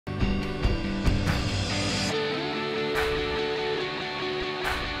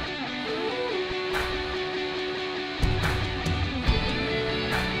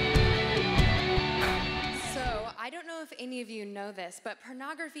any of you know this, but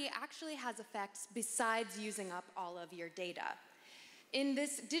pornography actually has effects besides using up all of your data. In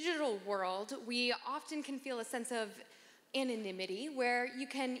this digital world, we often can feel a sense of anonymity where you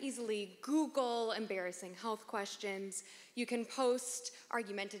can easily Google embarrassing health questions, you can post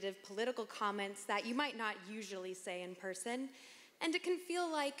argumentative political comments that you might not usually say in person, and it can feel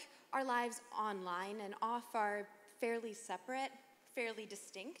like our lives online and off are fairly separate, fairly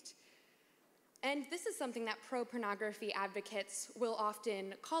distinct. And this is something that pro-pornography advocates will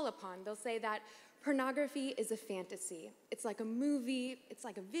often call upon. They'll say that pornography is a fantasy. It's like a movie, it's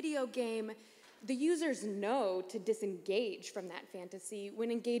like a video game. The users know to disengage from that fantasy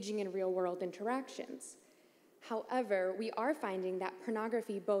when engaging in real-world interactions. However, we are finding that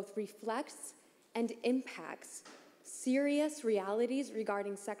pornography both reflects and impacts serious realities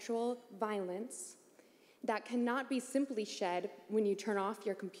regarding sexual violence that cannot be simply shed when you turn off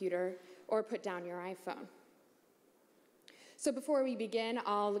your computer or put down your iPhone. So before we begin,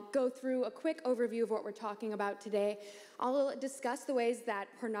 I'll go through a quick overview of what we're talking about today. I'll discuss the ways that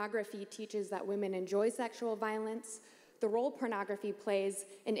pornography teaches that women enjoy sexual violence, the role pornography plays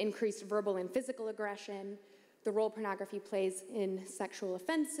in increased verbal and physical aggression, the role pornography plays in sexual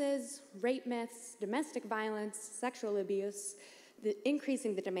offenses, rape myths, domestic violence, sexual abuse,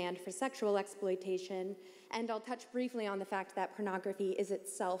 increasing the demand for sexual exploitation, and I'll touch briefly on the fact that pornography is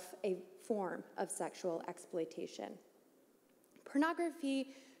itself a form of sexual exploitation.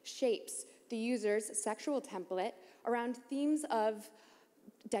 Pornography shapes the user's sexual template around themes of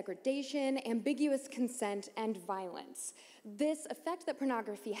degradation, ambiguous consent, and violence. This effect that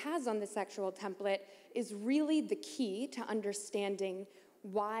pornography has on the sexual template is really the key to understanding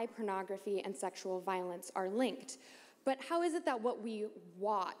why pornography and sexual violence are linked. But how is it that what we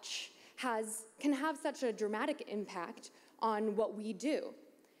watch can have such a dramatic impact on what we do?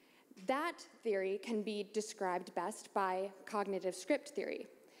 That theory can be described best by cognitive script theory.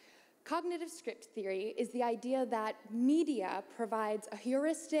 Cognitive script theory is the idea that media provides a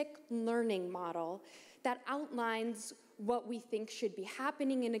heuristic learning model that outlines what we think should be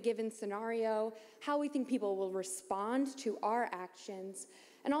happening in a given scenario, how we think people will respond to our actions,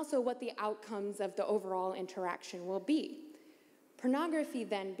 and also what the outcomes of the overall interaction will be. Pornography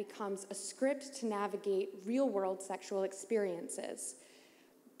then becomes a script to navigate real-world sexual experiences.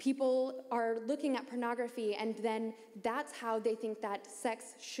 People are looking at pornography, and then that's how they think that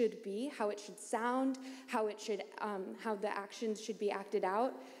sex should be, how it should sound, how the actions should be acted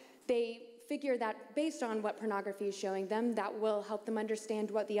out. They figure that based on what pornography is showing them, that will help them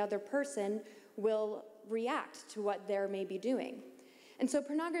understand what the other person will react to what they're maybe doing. And so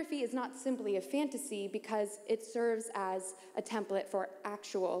pornography is not simply a fantasy because it serves as a template for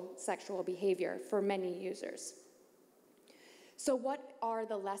actual sexual behavior for many users. So what are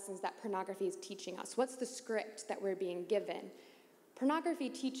the lessons that pornography is teaching us? What's the script that we're being given? Pornography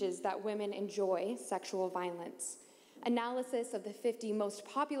teaches that women enjoy sexual violence. Analysis of the 50 most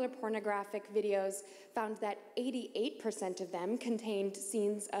popular pornographic videos found that 88% of them contained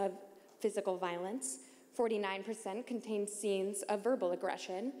scenes of physical violence, 49% contained scenes of verbal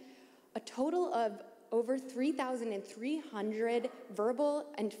aggression. A total of over 3,300 verbal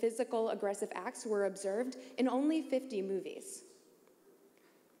and physical aggressive acts were observed in only 50 movies.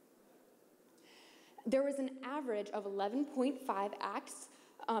 There was an average of 11.5 acts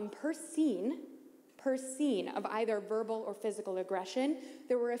per scene of either verbal or physical aggression.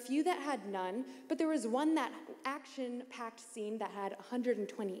 There were a few that had none, but there was one action-packed scene that had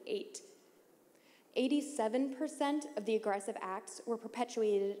 128. 87% of the aggressive acts were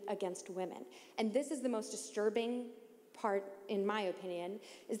perpetuated against women. And this is the most disturbing part, in my opinion,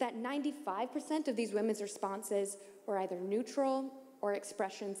 is that 95% of these women's responses were either neutral or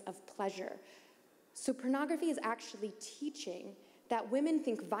expressions of pleasure. So pornography is actually teaching that women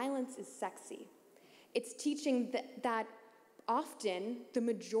think violence is sexy. It's teaching that often, the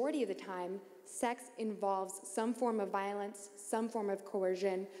majority of the time, sex involves some form of violence, some form of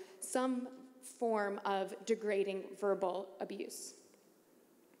coercion, some form of degrading verbal abuse.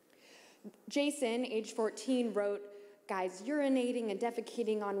 Jason, age 14, wrote, "Guys urinating and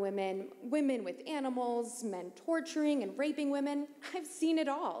defecating on women, women with animals, men torturing and raping women. I've seen it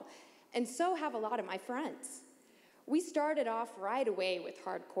all. And so have a lot of my friends. We started off right away with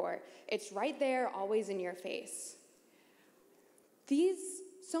hardcore. It's right there, always in your face."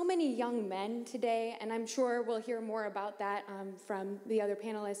 So many young men today, and I'm sure we'll hear more about that from the other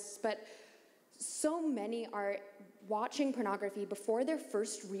panelists, but so many are watching pornography before their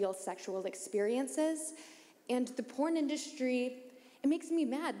first real sexual experiences, and the porn industry, it makes me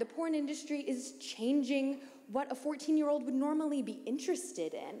mad. The porn industry is changing what a 14-year-old would normally be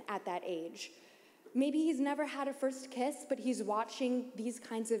interested in at that age. Maybe he's never had a first kiss, but he's watching these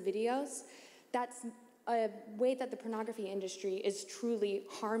kinds of videos. That's a way that the pornography industry is truly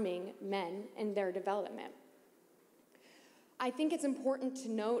harming men and their development. I think it's important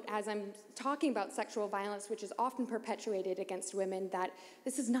to note, as I'm talking about sexual violence, which is often perpetuated against women, that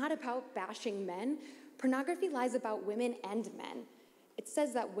this is not about bashing men. Pornography lies about women and men. It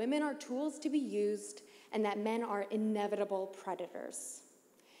says that women are tools to be used and that men are inevitable predators.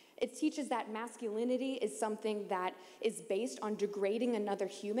 It teaches that masculinity is something that is based on degrading another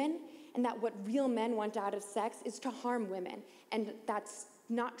human, and that what real men want out of sex is to harm women. And that's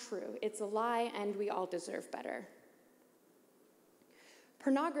not true. It's a lie, and we all deserve better.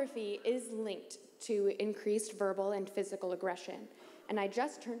 Pornography is linked to increased verbal and physical aggression. And I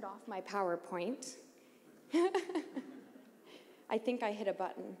just turned off my PowerPoint. I think I hit a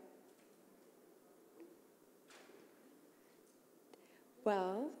button.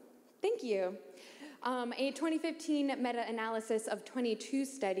 Well, thank you. A 2015 meta-analysis of 22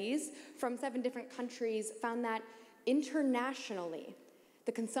 studies from 7 different countries found that internationally,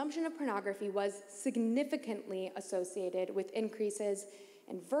 the consumption of pornography was significantly associated with increases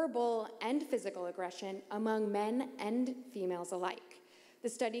in verbal and physical aggression among men and females alike. The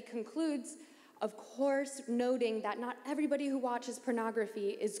study concludes, of course, noting that not everybody who watches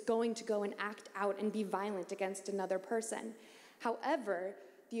pornography is going to go and act out and be violent against another person. However,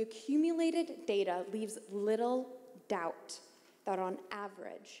 the accumulated data leaves little doubt that on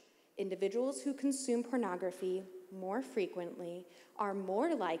average, individuals who consume pornography more frequently are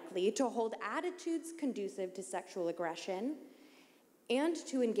more likely to hold attitudes conducive to sexual aggression and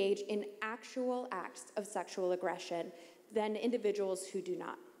to engage in actual acts of sexual aggression than individuals who do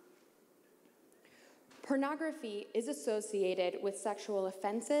not. Pornography is associated with sexual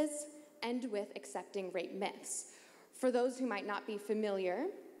offenses and with accepting rape myths. For those who might not be familiar,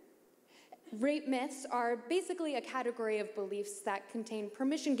 rape myths are basically a category of beliefs that contain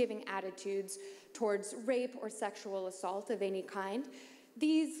permission-giving attitudes towards rape or sexual assault of any kind.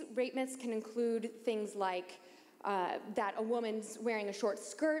 These rape myths can include things like that a woman's wearing a short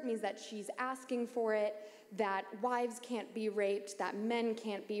skirt means that she's asking for it, that wives can't be raped, that men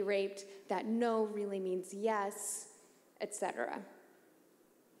can't be raped, that no really means yes, etc.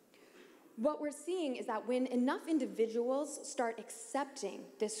 What we're seeing is that when enough individuals start accepting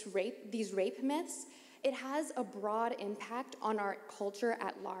these rape myths, it has a broad impact on our culture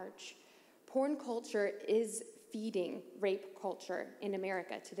at large. Porn culture is feeding rape culture in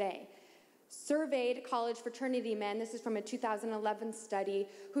America today. Surveyed college fraternity men, this is from a 2011 study,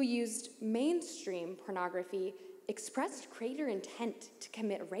 who used mainstream pornography, expressed greater intent to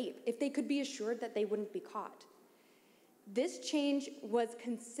commit rape if they could be assured that they wouldn't be caught. This change was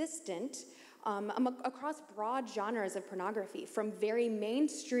consistent across broad genres of pornography, from very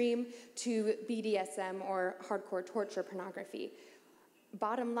mainstream to BDSM or hardcore torture pornography.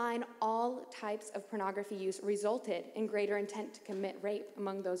 Bottom line, all types of pornography use resulted in greater intent to commit rape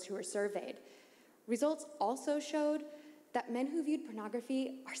among those who were surveyed. Results also showed that men who viewed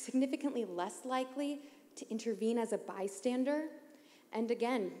pornography are significantly less likely to intervene as a bystander and,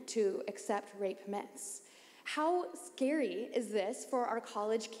 again, to accept rape myths. How scary is this for our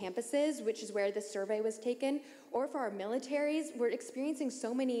college campuses, which is where this survey was taken, or for our militaries? We're experiencing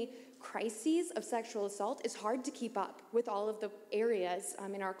so many crises of sexual assault. It's hard to keep up with all of the areas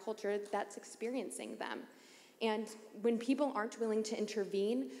in our culture that's experiencing them. And when people aren't willing to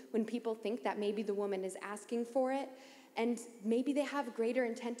intervene, when people think that maybe the woman is asking for it, and maybe they have greater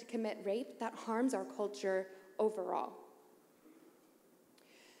intent to commit rape, that harms our culture overall.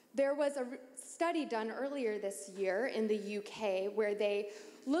 There was a study done earlier this year in the UK where they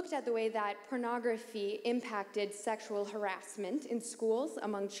looked at the way that pornography impacted sexual harassment in schools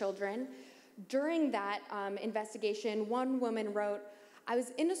among children. During that investigation, one woman wrote, "I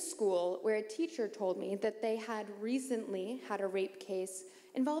was in a school where a teacher told me that they had recently had a rape case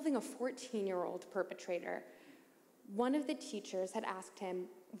involving a 14-year-old perpetrator. One of the teachers had asked him,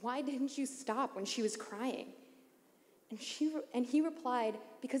 'Why didn't you stop when she was crying?' And he replied,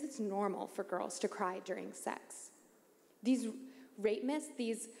 'Because it's normal for girls to cry during sex.'" These rape myths,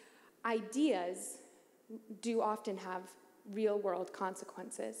 these ideas do often have real-world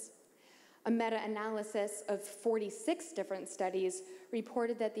consequences. A meta-analysis of 46 different studies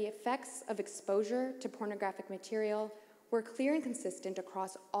reported that the effects of exposure to pornographic material were clear and consistent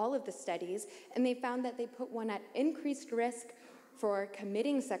across all of the studies, and they found that they put one at increased risk for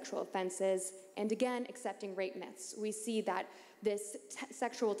committing sexual offenses and, again, accepting rape myths. We see that this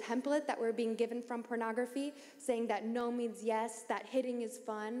sexual template that we're being given from pornography, saying that no means yes, that hitting is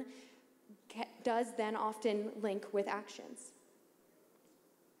fun, does then often link with actions.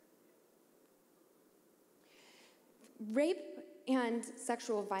 Rape and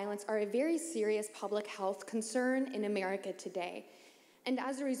sexual violence are a very serious public health concern in America today. And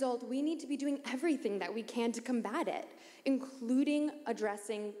as a result, we need to be doing everything that we can to combat it, including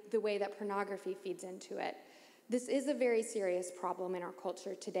addressing the way that pornography feeds into it. This is a very serious problem in our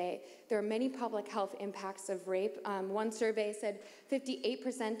culture today. There are many public health impacts of rape. One survey said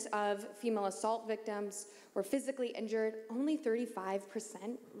 58% of female assault victims were physically injured. Only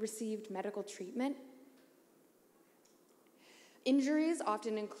 35% received medical treatment. Injuries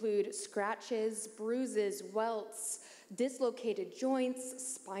often include scratches, bruises, welts, dislocated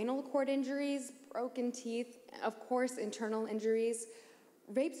joints, spinal cord injuries, broken teeth, of course, internal injuries.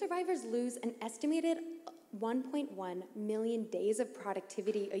 Rape survivors lose an estimated 1.1 million days of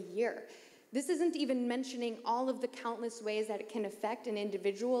productivity a year. This isn't even mentioning all of the countless ways that it can affect an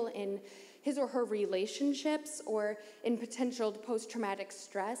individual in his or her relationships or in potential post-traumatic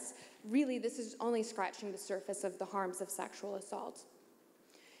stress. Really, this is only scratching the surface of the harms of sexual assault.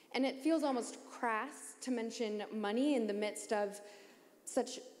 And it feels almost crass to mention money in the midst of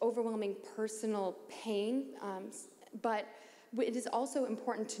such overwhelming personal pain, but it is also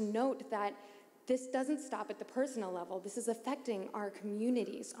important to note that this doesn't stop at the personal level. This is affecting our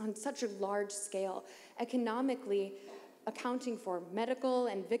communities on such a large scale, economically accounting for medical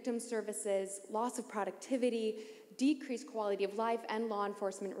and victim services, loss of productivity, decreased quality of life, and law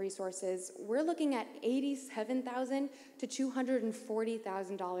enforcement resources. We're looking at $87,000 to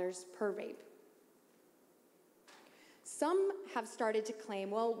 $240,000 per rape. Some have started to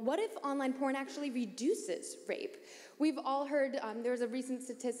claim, well, what if online porn actually reduces rape? We've all heard, there was a recent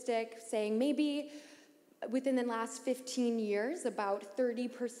statistic saying maybe within the last 15 years, about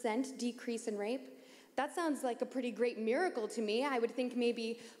 30% decrease in rape. That sounds like a pretty great miracle to me. I would think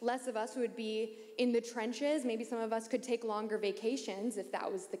maybe less of us would be in the trenches. Maybe some of us could take longer vacations if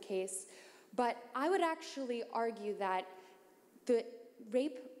that was the case. But I would actually argue that the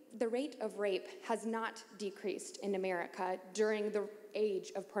rate of rape has not decreased in America during the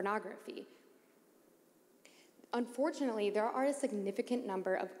age of pornography. Unfortunately, there are a significant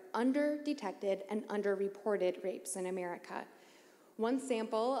number of under-detected and under-reported rapes in America. One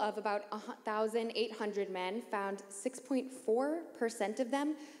sample of about 1,800 men found 6.4% of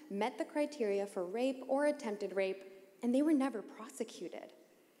them met the criteria for rape or attempted rape, and they were never prosecuted.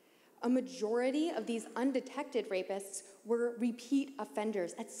 A majority of these undetected rapists were repeat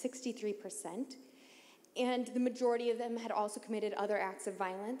offenders at 63%, and the majority of them had also committed other acts of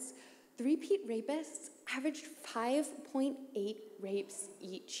violence. The repeat rapists averaged 5.8 rapes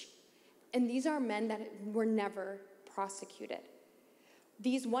each, and these are men that were never prosecuted.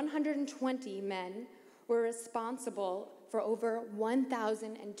 These 120 men were responsible for over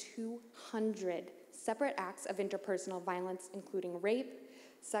 1,200 separate acts of interpersonal violence, including rape,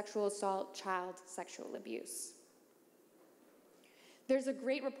 sexual assault, child sexual abuse. There's a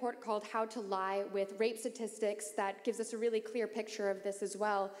great report called How to Lie with Rape Statistics that gives us a really clear picture of this as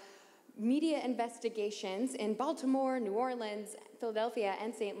well. Media investigations in Baltimore, New Orleans, Philadelphia,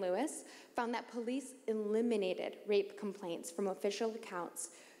 and St. Louis found that police eliminated rape complaints from official accounts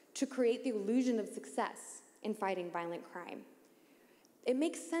to create the illusion of success in fighting violent crime. It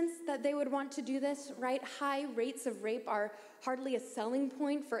makes sense that they would want to do this, right? High rates of rape are hardly a selling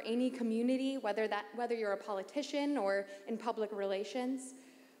point for any community, whether you're a politician or in public relations.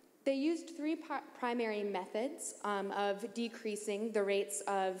 They used three primary methods of decreasing the rates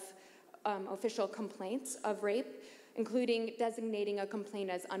of official complaints of rape, including designating a complaint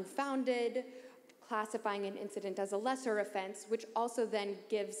as unfounded, classifying an incident as a lesser offense, which also then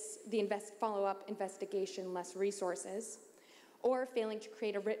gives the follow-up investigation less resources, or failing to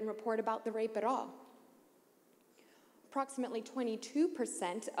create a written report about the rape at all. Approximately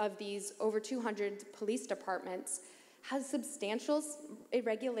 22% of these over 200 police departments has substantial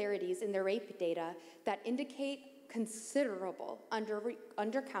irregularities in their rape data that indicate considerable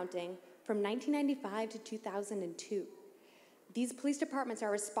undercounting from 1995 to 2002. These police departments are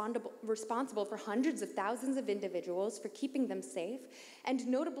responsible for hundreds of thousands of individuals for keeping them safe, and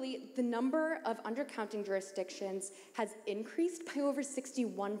notably, the number of undercounting jurisdictions has increased by over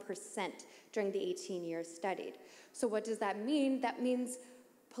 61% during the 18 years studied. So what does that mean? That means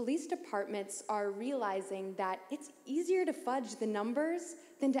police departments are realizing that it's easier to fudge the numbers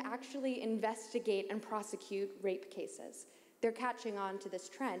than to actually investigate and prosecute rape cases. They're catching on to this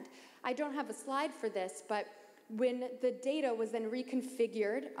trend. I don't have a slide for this, but when the data was then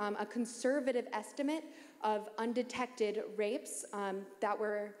reconfigured, a conservative estimate of undetected rapes that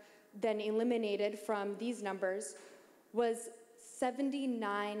were then eliminated from these numbers was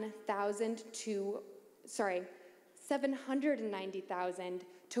 790,000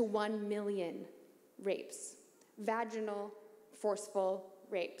 to 1 million rapes. vaginal, forceful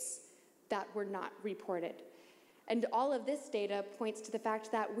rapes that were not reported. And all of this data points to the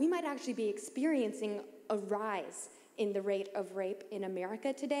fact that we might actually be experiencing a rise in the rate of rape in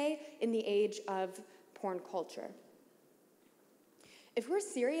America today in the age of porn culture. If we're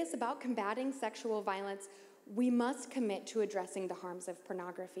serious about combating sexual violence, we must commit to addressing the harms of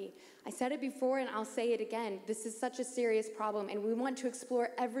pornography. I said it before and I'll say it again. This is such a serious problem, and we want to explore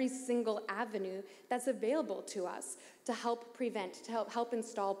every single avenue that's available to us to help prevent, to help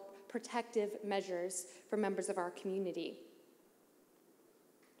install protective measures for members of our community.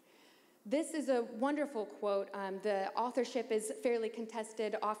 This is a wonderful quote. The authorship is fairly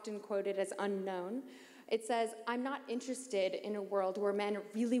contested, often quoted as unknown. It says, "I'm not interested in a world where men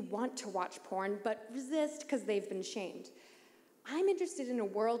really want to watch porn, but resist because they've been shamed. I'm interested in a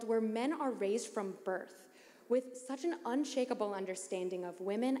world where men are raised from birth with such an unshakable understanding of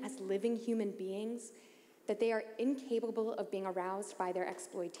women as living human beings that they are incapable of being aroused by their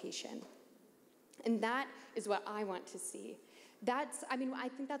exploitation." And that is what I want to see. I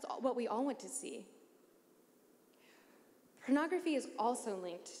think that's what we all want to see. Pornography is also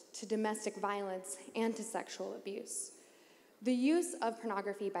linked to domestic violence and to sexual abuse. The use of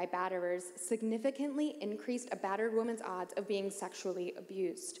pornography by batterers significantly increased a battered woman's odds of being sexually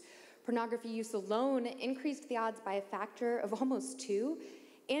abused. Pornography use alone increased the odds by a factor of almost 2,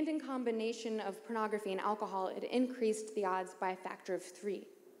 and in combination of pornography and alcohol, it increased the odds by a factor of 3.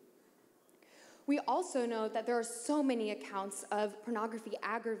 We also know that there are so many accounts of pornography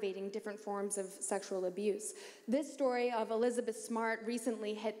aggravating different forms of sexual abuse. This story of Elizabeth Smart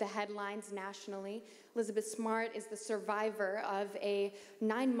recently hit the headlines nationally. Elizabeth Smart is the survivor of a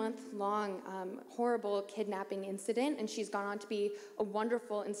 9-month-long horrible kidnapping incident, and she's gone on to be a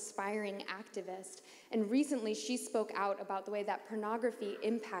wonderful, inspiring activist. And recently, she spoke out about the way that pornography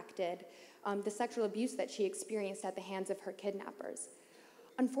impacted the sexual abuse that she experienced at the hands of her kidnappers.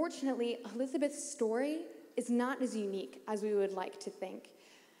 Unfortunately, Elizabeth's story is not as unique as we would like to think.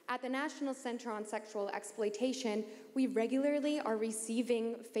 At the National Center on Sexual Exploitation, we regularly are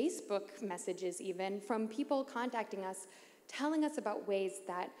receiving Facebook messages even from people contacting us, telling us about ways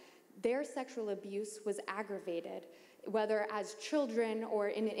that their sexual abuse was aggravated, whether as children or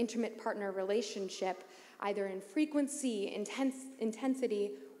in an intimate partner relationship, either in frequency,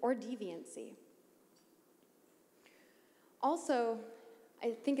 intensity, or deviancy. Also, I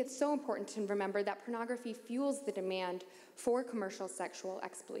think it's so important to remember that pornography fuels the demand for commercial sexual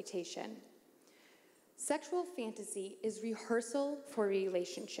exploitation. Sexual fantasy is rehearsal for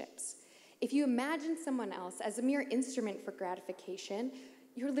relationships. If you imagine someone else as a mere instrument for gratification,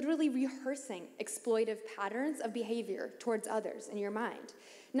 you're literally rehearsing exploitive patterns of behavior towards others in your mind.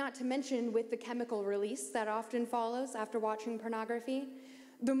 Not to mention with the chemical release that often follows after watching pornography.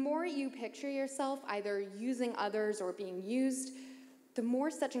 The more you picture yourself either using others or being used, the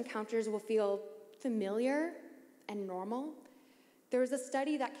more such encounters will feel familiar and normal. There was a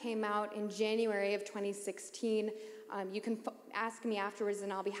study that came out in January of 2016. You can ask me afterwards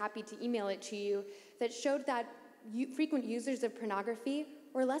and I'll be happy to email it to you, that showed that frequent users of pornography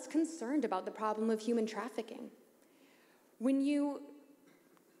were less concerned about the problem of human trafficking. When you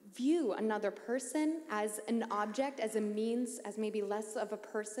view another person as an object, as a means, as maybe less of a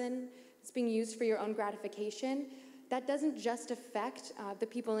person that's being used for your own gratification, that doesn't just affect the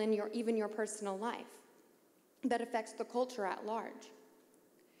people in even your personal life. That affects the culture at large.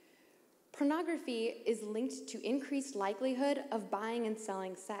 Pornography is linked to increased likelihood of buying and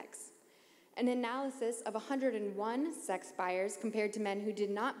selling sex. An analysis of 101 sex buyers compared to men who did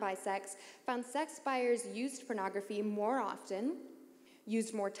not buy sex found sex buyers used pornography more often,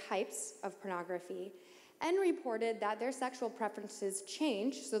 used more types of pornography, and reported that their sexual preferences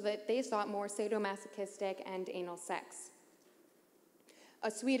changed so that they sought more sadomasochistic and anal sex. A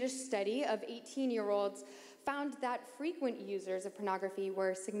Swedish study of 18-year-olds found that frequent users of pornography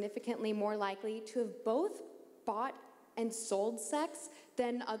were significantly more likely to have both bought and sold sex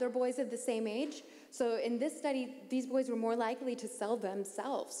than other boys of the same age. So in this study, these boys were more likely to sell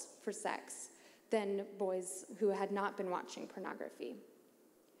themselves for sex than boys who had not been watching pornography.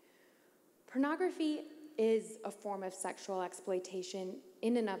 Pornography is a form of sexual exploitation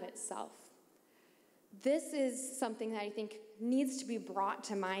in and of itself. This is something that I think needs to be brought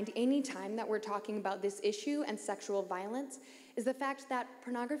to mind any time that we're talking about this issue and sexual violence, is the fact that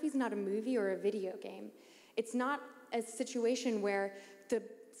pornography is not a movie or a video game. It's not a situation where the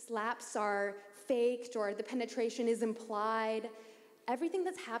slaps are faked or the penetration is implied. Everything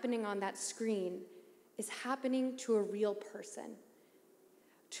that's happening on that screen is happening to a real person,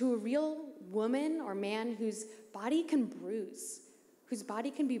 to a real woman or man whose body can bruise, whose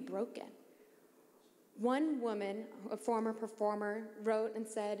body can be broken. One woman, a former performer, wrote and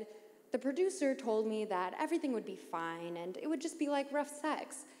said, "The producer told me that everything would be fine and it would just be like rough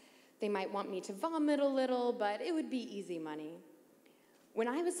sex. They might want me to vomit a little, but it would be easy money." When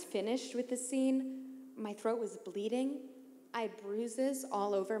I was finished with the scene, my throat was bleeding, I had bruises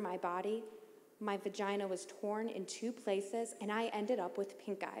all over my body, my vagina was torn in 2 places, and I ended up with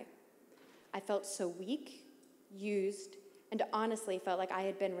pink eye. I felt so weak, used, and honestly felt like I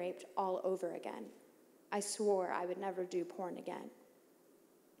had been raped all over again. I swore I would never do porn again.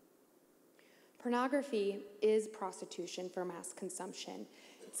 Pornography is prostitution for mass consumption.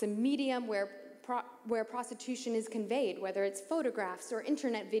 It's a medium where prostitution is conveyed, whether it's photographs or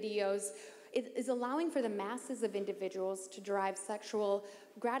internet videos. It is allowing for the masses of individuals to derive sexual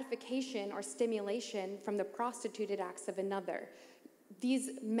gratification or stimulation from the prostituted acts of another.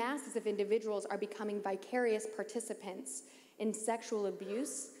 These masses of individuals are becoming vicarious participants in sexual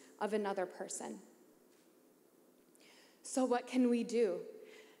abuse of another person. So what can we do?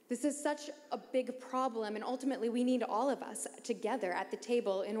 This is such a big problem, and ultimately we need all of us together at the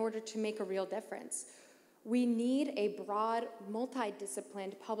table in order to make a real difference. We need a broad,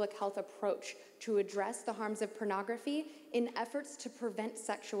 multidisciplined public health approach to address the harms of pornography in efforts to prevent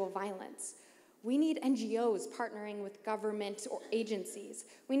sexual violence. We need NGOs partnering with government or agencies.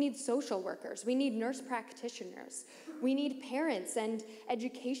 We need social workers. We need nurse practitioners. We need parents and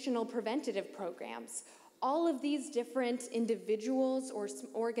educational preventative programs. All of these different individuals or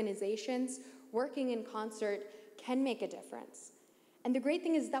organizations working in concert can make a difference. And the great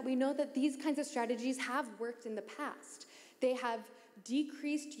thing is that we know that these kinds of strategies have worked in the past. They have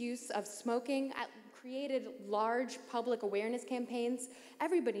decreased use of smoking, created large public awareness campaigns.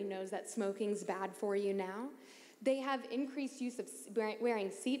 Everybody knows that smoking's bad for you now. They have increased use of wearing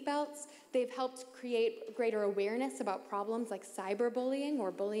seatbelts. They've helped create greater awareness about problems like cyberbullying or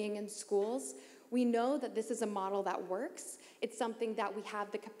bullying in schools. We know that this is a model that works. It's something that we have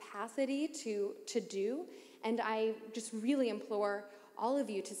the capacity to do. And I just really implore all of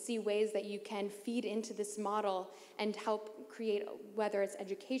you to see ways that you can feed into this model and help create, whether it's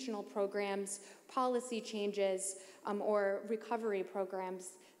educational programs, policy changes, or recovery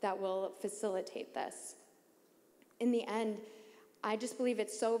programs that will facilitate this. In the end, I just believe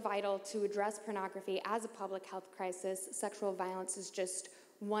it's so vital to address pornography as a public health crisis. Sexual violence is just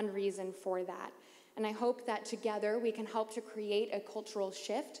one reason for that. And I hope that together we can help to create a cultural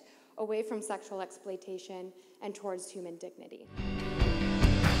shift away from sexual exploitation and towards human dignity.